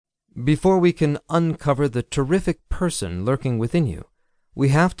Before we can uncover the terrific person lurking within you, we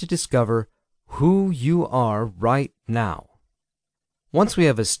have to discover who you are right now. Once we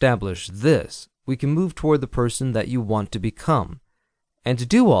have established this, we can move toward the person that you want to become. And to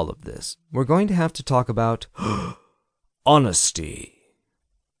do all of this, we're going to have to talk about honesty.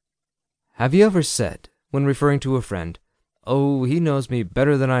 Have you ever said, when referring to a friend, "Oh, he knows me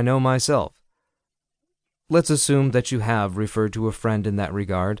better than I know myself"? Let's assume that you have referred to a friend in that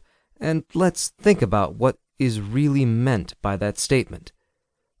regard, and let's think about what is really meant by that statement.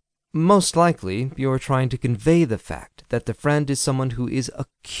 Most likely, you're trying to convey the fact that the friend is someone who is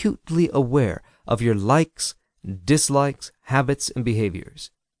acutely aware of your likes, dislikes, habits, and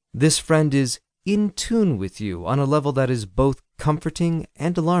behaviors. This friend is in tune with you on a level that is both comforting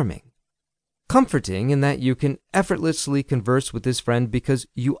and alarming. Comforting in that you can effortlessly converse with this friend because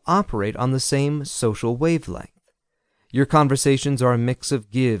you operate on the same social wavelength. Your conversations are a mix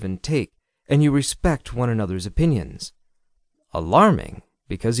of give and take, and you respect one another's opinions. Alarming,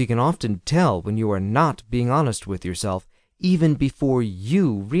 because you can often tell when you are not being honest with yourself even before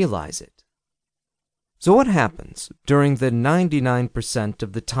you realize it. So what happens during the 99%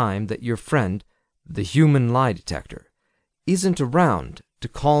 of the time that your friend, the human lie detector, isn't around to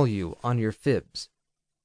call you on your fibs?